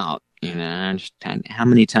missing out. Just how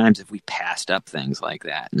many times have we passed up things like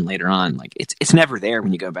that, and later on, like it's never there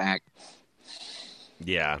when you go back.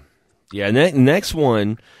 Yeah. Next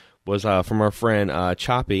one was from our friend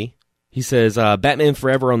Choppy. He says, Batman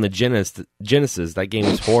Forever on the Genesis, that game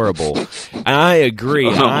was horrible. And I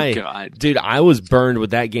agree. God. Dude, I was burned with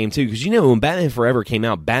that game, too. Because, when Batman Forever came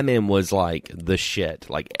out, Batman was, like, the shit.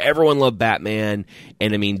 Like, everyone loved Batman.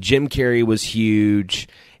 And, I mean, Jim Carrey was huge.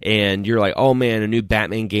 And you're like, oh, man, a new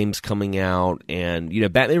Batman game's coming out. And,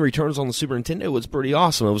 Batman Returns on the Super Nintendo was pretty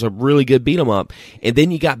awesome. It was a really good beat-em-up. And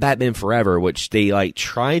then you got Batman Forever, which they, like,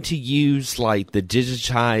 tried to use, like, the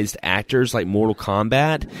digitized actors like Mortal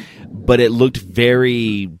Kombat, but it looked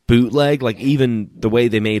very bootleg. Like, even the way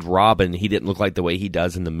they made Robin, he didn't look like the way he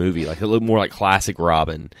does in the movie. Like, it looked more like classic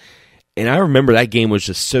Robin. And I remember that game was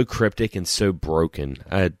just so cryptic and so broken.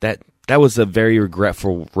 That was a very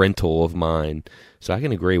regretful rental of mine. So I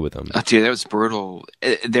can agree with him. Oh, dude, that was brutal.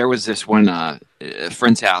 There was this one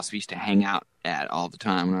friend's house we used to hang out at all the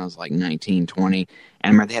time when I was like 19, 20. And I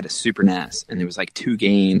remember they had a Super NES, and there was like 2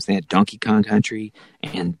 games. They had Donkey Kong Country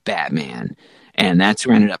and Batman. And that's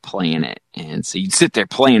where I ended up playing it. And so you'd sit there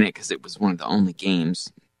playing it because it was one of the only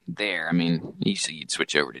games there. I mean, usually you'd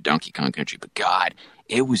switch over to Donkey Kong Country. But God,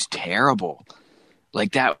 it was terrible.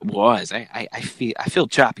 Like that was. I feel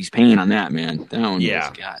Choppy's pain on that, man. That one was,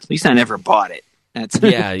 God. At least I never bought it. That's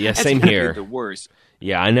same here. The worst.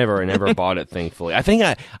 Yeah, I never bought it. Thankfully, I think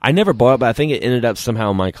I never bought it, but I think it ended up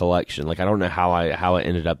somehow in my collection. Like I don't know how it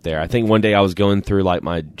ended up there. I think one day I was going through like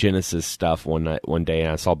my Genesis stuff one day,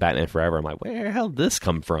 and I saw Batman Forever. I'm like, where the hell did this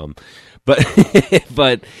come from?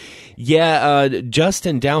 But yeah,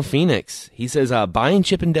 Justin Down Phoenix, he says, buying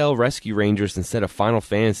Chip 'n Dale Rescue Rangers instead of Final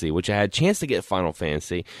Fantasy, which I had a chance to get Final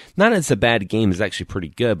Fantasy. Not that it's a bad game, it's actually pretty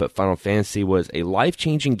good, but Final Fantasy was a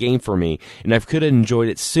life-changing game for me, and I could have enjoyed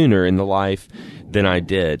it sooner in the life than I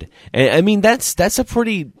did. And I mean, that's a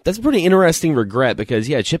pretty interesting regret, because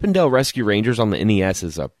yeah, Chip 'n Dale Rescue Rangers on the NES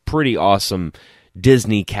is a pretty awesome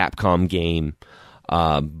Disney Capcom game,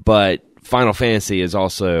 but Final Fantasy is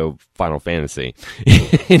also Final Fantasy.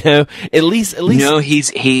 At least. No,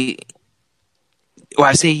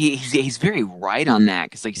 I say he's very right on that,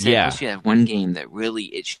 because like you said, you have one game that really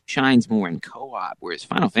it shines more in co-op, whereas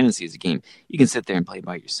Final Fantasy is a game you can sit there and play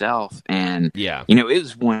by yourself. And it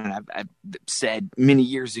was one I said many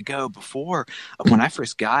years ago before when I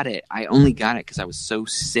first got it. I only got it because I was so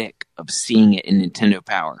sick of seeing it in Nintendo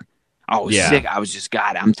Power. I was sick. I was just,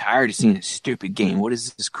 God, I'm tired of seeing this stupid game. What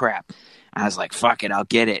is this crap? I was like, fuck it, I'll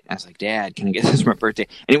get it. I was like, Dad, can I get this for my birthday?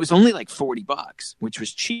 And it was only like $40, which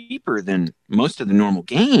was cheaper than most of the normal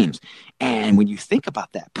games. And when you think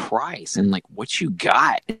about that price and like what you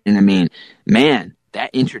got, and I mean, man, that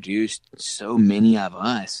introduced so many of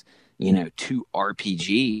us, to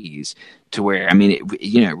RPGs, to where, I mean,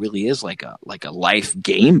 it really is like a life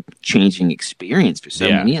game changing experience for so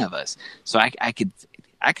many of us. So I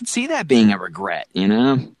could see that being a regret,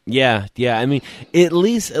 Yeah. I mean, at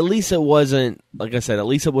least it wasn't, like I said, at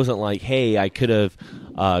least it wasn't like, hey, I could have,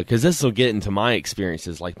 because this will get into my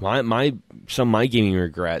experiences. Like some of my gaming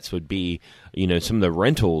regrets would be, some of the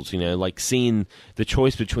rentals, like seeing the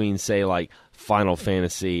choice between, say, like Final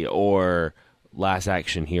Fantasy or Last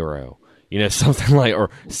Action Hero. Something like, or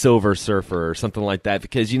Silver Surfer or something like that,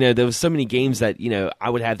 because there was so many games that I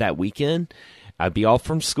would have that weekend. I'd be off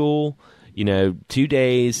from school. 2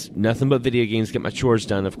 days, nothing but video games, get my chores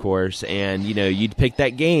done, of course, and, you'd pick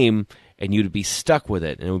that game, and you'd be stuck with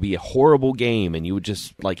it, and it would be a horrible game, and you would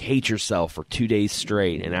just, hate yourself for 2 days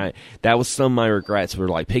straight, and that was some of my regrets,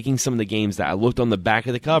 were, picking some of the games that I looked on the back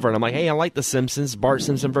of the cover, and I'm like, hey, I like The Simpsons, Bart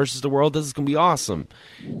Simpson versus the World, this is going to be awesome.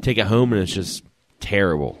 Take it home, and it's just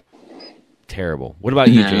terrible. Terrible. What about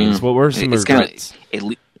you, James? What were some regrets?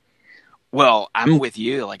 Well, I'm with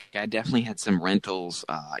you. I definitely had some rentals.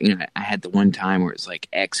 I had the one time where it's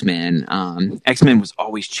X-Men. X-Men was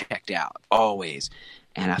always checked out, always.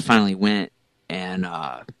 And I finally went, and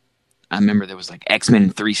I remember there was X-Men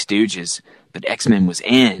and Three Stooges, but X-Men was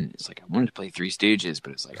in. It's I wanted to play Three Stooges,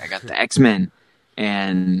 but it's I got the X-Men,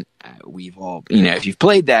 and we've all, if you've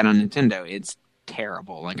played that on Nintendo, it's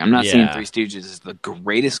terrible. I'm not saying Three Stooges is the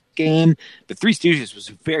greatest game, but Three Stooges was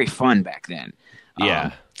very fun back then.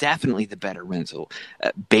 Yeah. Definitely the better rental.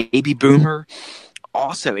 Baby Boomer,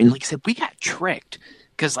 also, and like I said, we got tricked.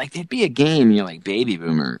 Because, there'd be a game, you're Baby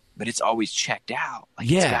Boomer, but it's always checked out.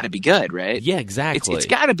 It's got to be good, right? Yeah, exactly. It's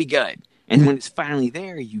got to be good. And when it's finally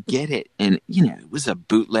there, you get it. And, it was a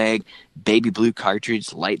bootleg Baby Blue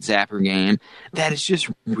cartridge light zapper game that is just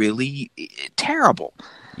really terrible.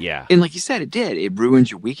 Yeah. And like you said, it did. It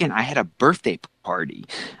ruined your weekend. I had a birthday party.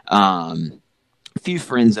 A few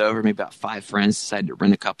friends over, maybe about 5 friends, decided to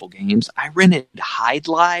rent a couple games. I rented Hide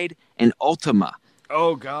Glide and Ultima.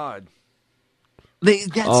 Oh, God. They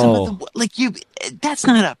got some of the that's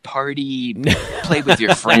not a party play with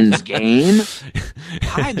your friends game.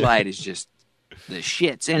 Hide Glide is just the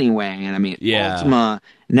shits anyway. And Ultima,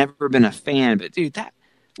 never been a fan, but dude, that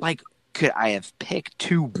could I have picked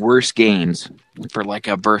 2 worse games for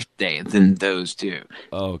a birthday than those 2?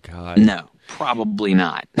 Oh God. No, probably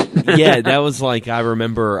not. Yeah, that was I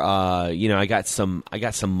remember I got some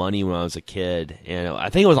money when I was a kid, and I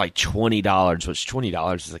think it was $20, which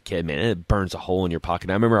 $20 as a kid, man, it burns a hole in your pocket.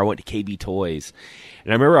 I remember I went to KB Toys,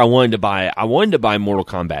 and I remember I wanted to buy Mortal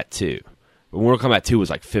Kombat 2. But Mortal Kombat 2 was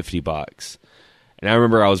 $50. And I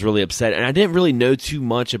remember I was really upset, and I didn't really know too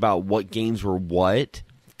much about what games were what,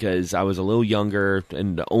 because I was a little younger,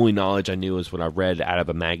 and the only knowledge I knew was what I read out of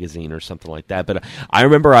a magazine or something like that. But I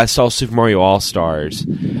remember I saw Super Mario All-Stars,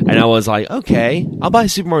 and I was like, okay, I'll buy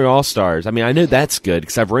Super Mario All-Stars. I know that's good,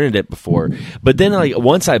 because I've rented it before. But then,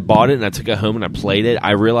 once I bought it and I took it home and I played it,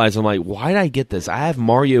 I realized, I'm like, why did I get this? I have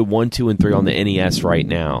Mario 1, 2, and 3 on the NES right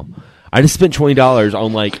now. I just spent $20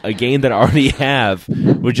 on a game that I already have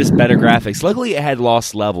with just better graphics. Luckily, it had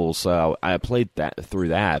lost levels, so I played through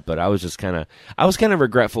that. But I was just kind of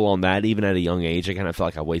regretful on that. Even at a young age, I kind of felt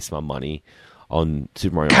like I wasted my money on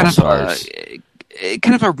Super Mario All-Stars.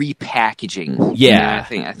 Kind of a repackaging. Yeah,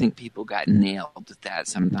 I think people got nailed with that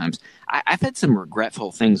sometimes. I've had some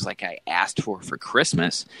regretful things I asked for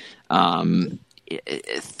Christmas.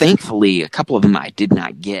 Thankfully, a couple of them I did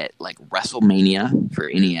not get, WrestleMania for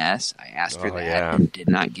NES. I asked for that and did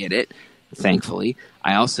not get it, thankfully.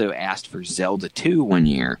 I also asked for Zelda 2 one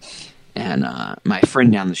year, and my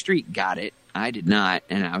friend down the street got it. I did not,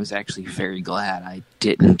 and I was actually very glad I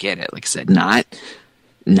didn't get it. Like I said, not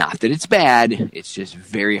that it's bad, it's just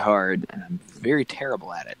very hard, and I'm very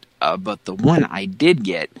terrible at it. But the one I did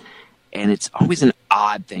get, and it's always an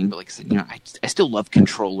odd thing, but like I said, I still love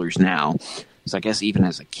controllers now. So I guess even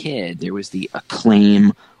as a kid, there was the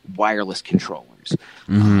Acclaim wireless controllers.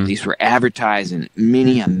 Mm-hmm. These were advertised in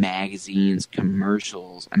many magazines,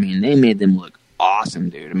 commercials. They made them look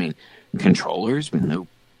awesome, dude. Controllers with no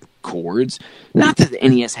cords. Not that the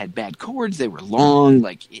NES had bad cords; they were long.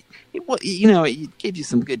 It gave you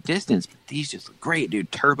some good distance. But these just look great,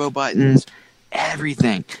 dude. Turbo buttons,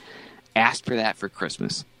 everything. Asked for that for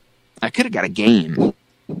Christmas. I could have got a game.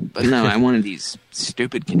 But no, I wanted these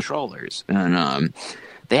stupid controllers. And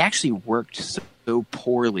they actually worked so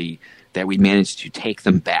poorly that we managed to take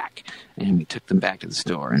them back. And we took them back to the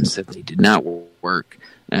store and said they did not work.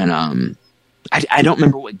 And I don't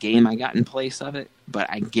remember what game I got in place of it, but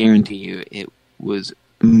I guarantee you it was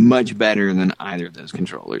much better than either of those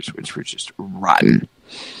controllers, which were just rotten.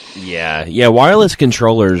 Yeah, wireless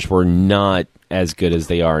controllers were not as good as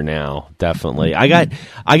they are now, definitely. I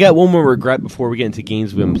got one more regret before we get into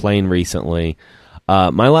games we've been playing recently.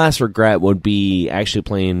 My last regret would be actually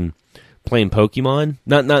playing Pokemon.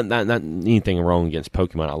 Not anything wrong against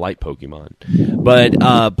Pokemon. I like Pokemon. But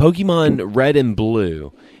Pokemon Red and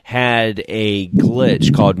Blue had a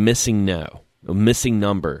glitch called missing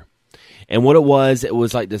number. And what it was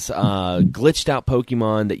like this glitched out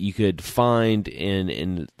Pokemon that you could find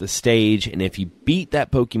in the stage, and if you beat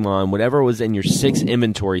that Pokemon, whatever was in your 6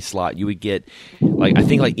 inventory slot, you would get I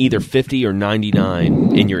think either 50 or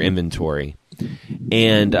 99 in your inventory.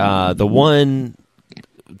 And the one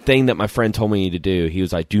thing that my friend told me to do. He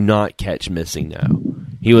was like, do not catch missing now.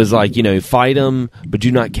 He was like, fight him, but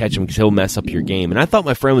do not catch him because he'll mess up your game. And I thought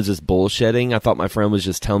my friend was just bullshitting. I thought my friend was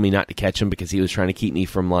just telling me not to catch him because he was trying to keep me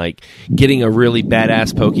from, like, getting a really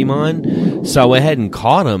badass Pokemon. So I went ahead and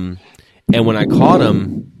caught him, and when I caught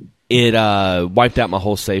him, it wiped out my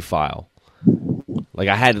whole save file. Like,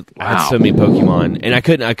 I had so many Pokemon, and I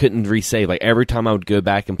couldn't resave. Like, every time I would go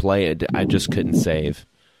back and play it, I just couldn't save.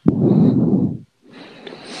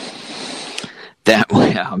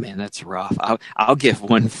 Oh man, that's rough. I'll give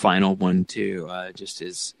one final one too. I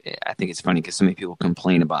think it's funny because so many people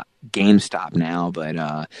complain about GameStop now, but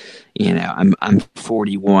I'm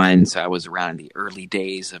 41, so I was around in the early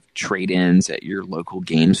days of trade-ins at your local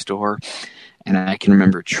game store, and I can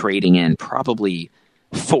remember trading in probably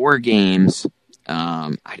 4 games.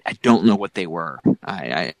 I don't know what they were.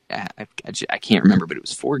 I can't remember, but it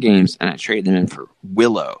was 4 games, and I traded them in for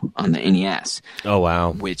Willow on the NES. Oh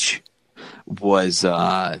wow! Which was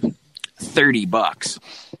 $30,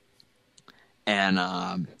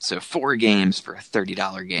 and so 4 games for a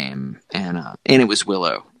 $30 game, and it was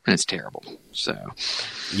Willow, and it's terrible. So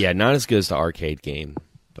yeah, not as good as the arcade game.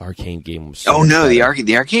 The arcade game was the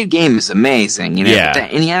arcade game is amazing. Yeah.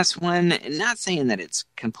 But the NES one, not saying that it's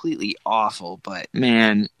completely awful, but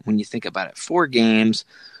man, when you think about it, 4 games,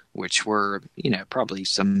 which were probably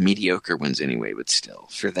some mediocre ones anyway, but still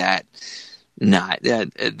for that.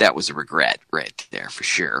 That was a regret right there for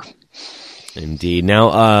sure. Indeed.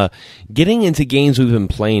 Now, getting into games we've been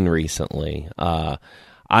playing recently, I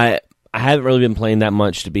haven't really been playing that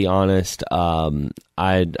much, to be honest.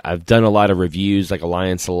 I've done a lot of reviews, like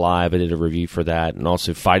Alliance Alive. I did a review for that, and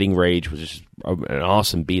also Fighting Rage, which is an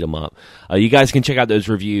awesome beat 'em up. You guys can check out those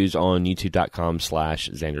reviews on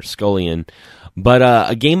youtube.com/Xander Scullion. But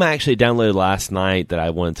a game I actually downloaded last night that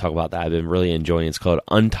I want to talk about that I've been really enjoying, it's called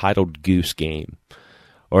Untitled Goose Game.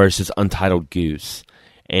 Or it's just Untitled Goose.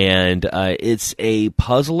 And it's a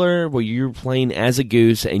puzzler where you're playing as a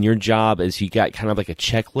goose, and your job is you got kind of like a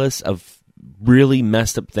checklist of really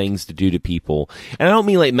messed up things to do to people. And I don't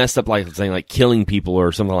mean like messed up like saying like killing people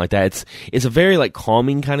or something like that. It's a very like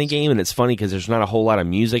calming kind of game, and it's funny because there's not a whole lot of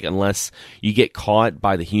music unless you get caught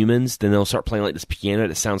by the humans. Then they'll start playing like this piano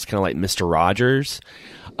that sounds kind of like Mr. Rogers.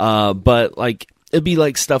 But like it'd be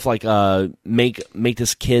like stuff like make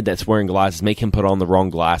this kid that's wearing glasses, make him put on the wrong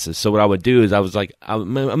glasses. So what I would do is I was like,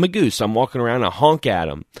 I'm a goose. So I'm walking around and I honk at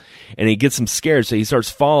him, and he gets him scared. So he starts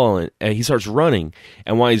falling, and he starts running.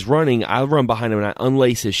 And while he's running, I run behind him and I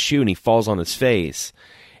unlace his shoe, and he falls on his face.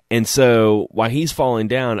 And so while he's falling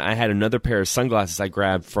down, I had another pair of sunglasses I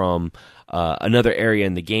grabbed from another area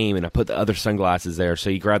in the game, and I put the other sunglasses there. So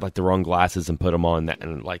he grabbed like the wrong glasses and put them on. That,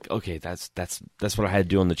 and like, okay, that's what I had to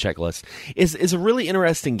do on the checklist. It's a really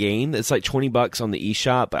interesting game. It's like $20 on the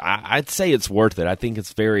eShop, but I'd say it's worth it. I think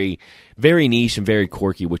it's very, very niche and very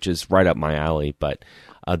quirky, which is right up my alley. But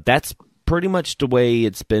that's pretty much the way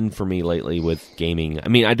it's been for me lately with gaming. I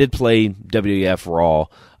mean, I did play WWF Raw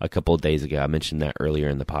a couple of days ago. I mentioned that earlier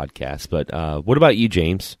in the podcast. But what about you,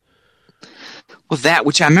 James? Well, that,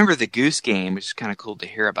 which I remember the Goose Game, which is kind of cool to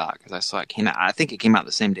hear about because I saw it came out. I think it came out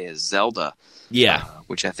the same day as Zelda. Yeah.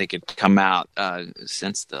 Which I think had come out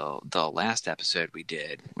since the last episode we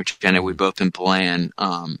did, which I know we've both been playing.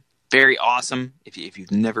 Very awesome. If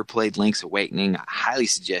you've never played Link's Awakening, I highly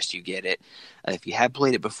suggest you get it. If you have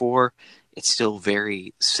played it before, it's still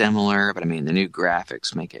very similar, but I mean, the new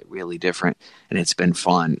graphics make it really different, and it's been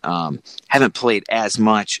fun. Haven't played as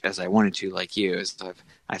much as I wanted to, like you, as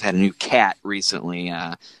I've had a new cat recently.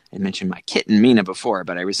 I mentioned my kitten, Mina, before,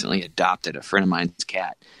 but I recently adopted a friend of mine's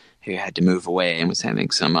cat who had to move away and was having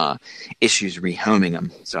some issues rehoming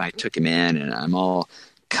him. So I took him in, and I'm all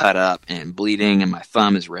cut up and bleeding, and my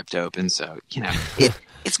thumb is ripped open. So,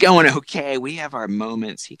 it's going okay. We have our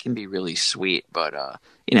moments. He can be really sweet, but,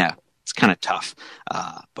 it's kind of tough,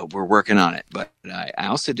 but we're working on it. But I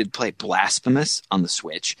also did play Blasphemous on the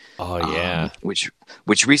Switch. Oh, yeah. Which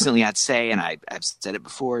recently I'd say, and I've said it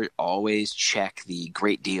before, always check the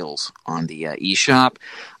great deals on the eShop.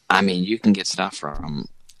 I mean, you can get stuff from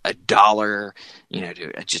 $1,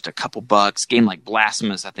 to just a couple bucks. Game like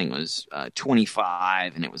Blasphemous, I think, was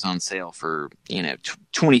 $25, and it was on sale for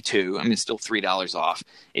 $22. I mean, still $3 off.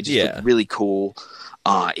 It just looked really cool.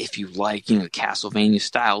 If you like, the Castlevania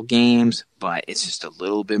style games, but it's just a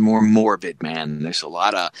little bit more morbid, man. There's a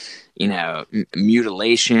lot of,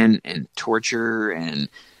 mutilation and torture, and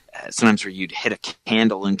sometimes where you'd hit a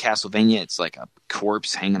candle in Castlevania, it's like a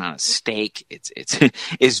corpse hanging on a stake.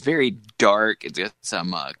 It's very dark. It's got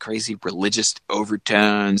some crazy religious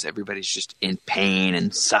overtones. Everybody's just in pain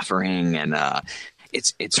and suffering, and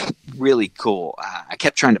it's really cool. I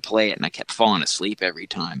kept trying to play it, and I kept falling asleep every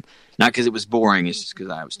time. Not because it was boring, it's just because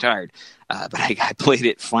I was tired. But I played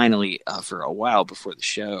it finally for a while before the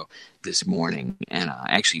show this morning, and I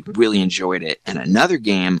actually really enjoyed it. And another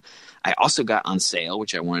game I also got on sale,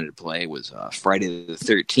 which I wanted to play, was Friday the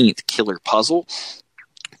 13th Killer Puzzle,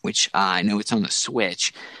 which I know it's on the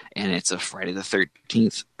Switch, and it's a Friday the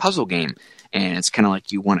 13th puzzle game. And it's kind of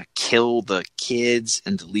like you want to kill the kids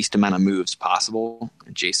in the least amount of moves possible.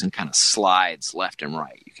 And Jason kind of slides left and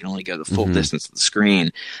right. You can only go the full distance of the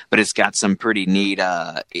screen, but it's got some pretty neat,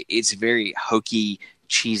 it's very hokey,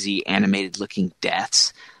 cheesy, animated-looking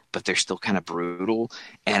deaths, but they're still kind of brutal.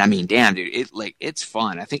 And I mean, damn, dude, it's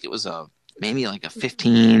fun. I think it was maybe like a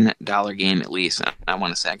 $15 game at least. I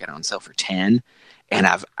want to say I got it on sale for $10,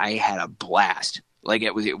 and I had a blast. Like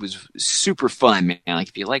it was super fun, man. Like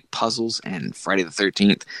if you like puzzles and Friday the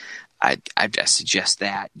 13th, I suggest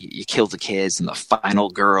that you kill the kids, and the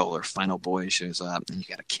final girl or final boy shows up, and you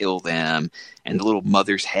got to kill them. And the little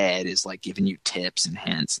mother's head is like giving you tips and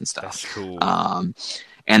hints and stuff. That's cool.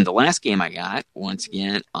 And the last game I got, once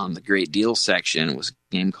again on the great deal section, was a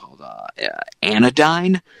game called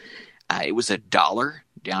Anodyne. It was $1,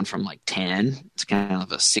 down from like 10. It's kind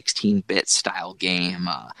of a 16-bit style game,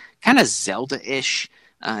 kind of Zelda-ish,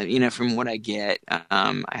 from what I get.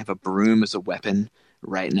 I have a broom as a weapon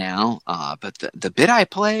right now, but the bit I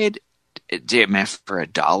played, man, for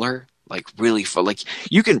 $1, like really fun. Like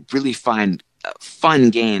you can really find fun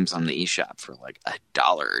games on the eShop for like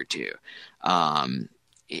 $1 or $2.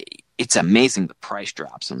 It's amazing the price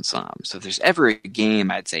drops on some. So if there's ever a game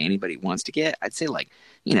I'd say anybody wants to get, I'd say like,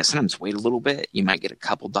 sometimes wait a little bit. You might get a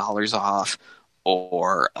couple dollars off,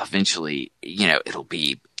 or eventually, it'll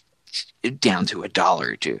be down to $1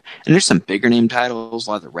 or $2. And there's some bigger name titles. A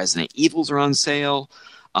lot of the Resident Evils are on sale.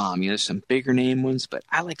 There's some bigger name ones, but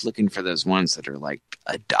I like looking for those ones that are like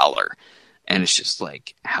 $1. And it's just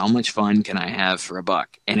like, how much fun can I have for $1?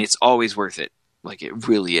 And it's always worth it. Like it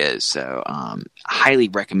really is. So highly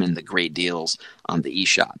recommend the great deals on the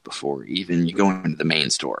eShop before even you go into the main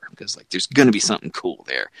store, because like there's going to be something cool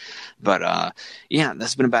there. But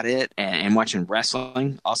that's been about it. And watching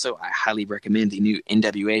wrestling. Also, I highly recommend the new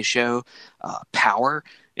NWA show, Power.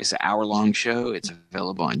 It's an hour-long show. It's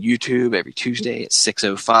available on YouTube every Tuesday at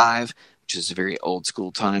 6:05, which is a very old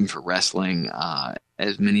school time for wrestling,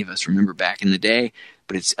 as many of us remember back in the day.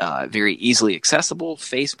 But it's very easily accessible.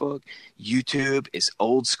 Facebook, YouTube is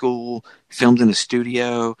old school, filmed in a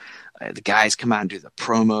studio. The guys come out and do the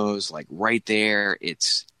promos like right there.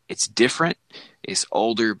 It's different. It's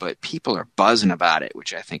older, but people are buzzing about it,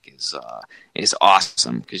 which I think is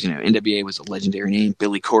awesome, because NWA was a legendary name.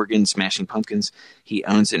 Billy Corgan, Smashing Pumpkins, he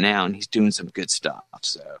owns it now, and he's doing some good stuff.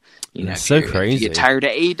 So it's so crazy. If you get tired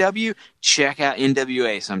of AEW, check out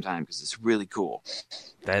NWA sometime, because it's really cool.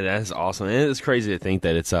 That's awesome. And it's crazy to think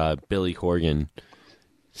that it's Billy Corgan,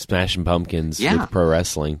 Smashing Pumpkins, with pro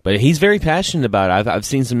wrestling. But he's very passionate about it. I've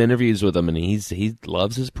seen some interviews with him, and he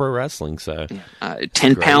loves his pro wrestling. So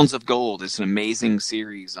 10 Pounds of Gold. It's an amazing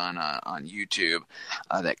series on YouTube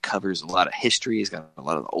that covers a lot of history. He's got a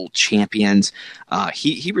lot of the old champions.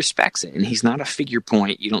 He respects it, and he's not a figure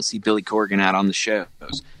point. You don't see Billy Corgan out on the shows.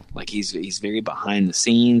 Like he's very behind the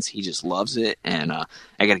scenes. He just loves it, and I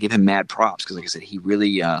got to give him mad props, because, like I said, he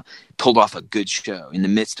really pulled off a good show in the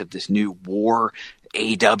midst of this new war,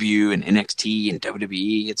 AEW and NXT and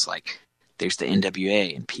WWE. It's like there's the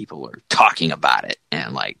NWA, and people are talking about it,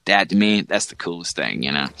 and like that to me, that's the coolest thing,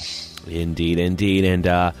 Indeed, and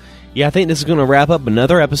I think this is going to wrap up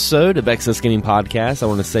another episode of Excess Gaming Podcast. I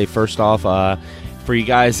want to say first off, for you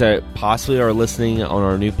guys that possibly are listening on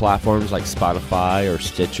our new platforms like Spotify or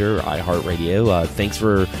Stitcher or iHeartRadio, thanks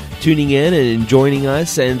for tuning in and joining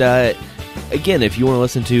us. And again, if you want to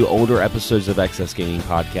listen to older episodes of Excess Gaming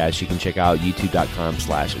Podcast, you can check out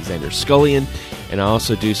youtube.com/Xander Scullion. And I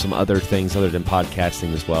also do some other things other than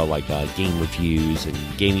podcasting as well, like game reviews and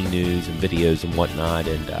gaming news and videos and whatnot.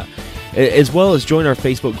 And as well as join our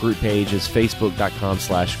Facebook group page. It's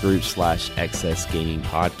facebook.com/group/Excess Gaming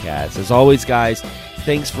Podcast. As always, guys,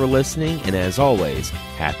 thanks for listening. And as always,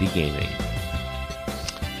 happy gaming.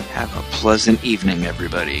 Have a pleasant evening,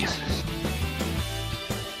 everybody.